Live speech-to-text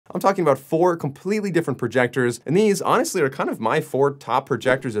I'm talking about 4 completely different projectors, and these honestly are kind of my 4 top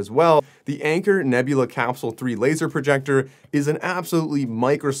projectors as well. The Anker Nebula Capsule 3 laser projector is an absolutely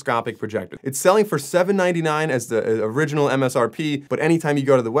microscopic projector. It's selling for $799 as the original MSRP, but anytime you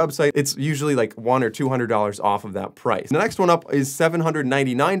go to the website, it's usually like $100 or $200 off of that price. The next one up is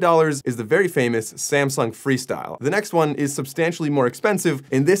 $799, is the very famous Samsung Freestyle. The next one is substantially more expensive,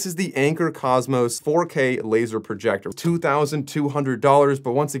 and this is the Anker Cosmos 4K laser projector. $2,200,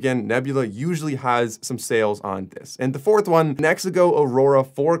 but once again, Nebula usually has some sales on this. And the fourth one, Nexago Aurora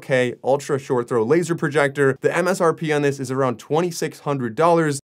 4K ultra short throw laser projector. The MSRP on this is around $2,600.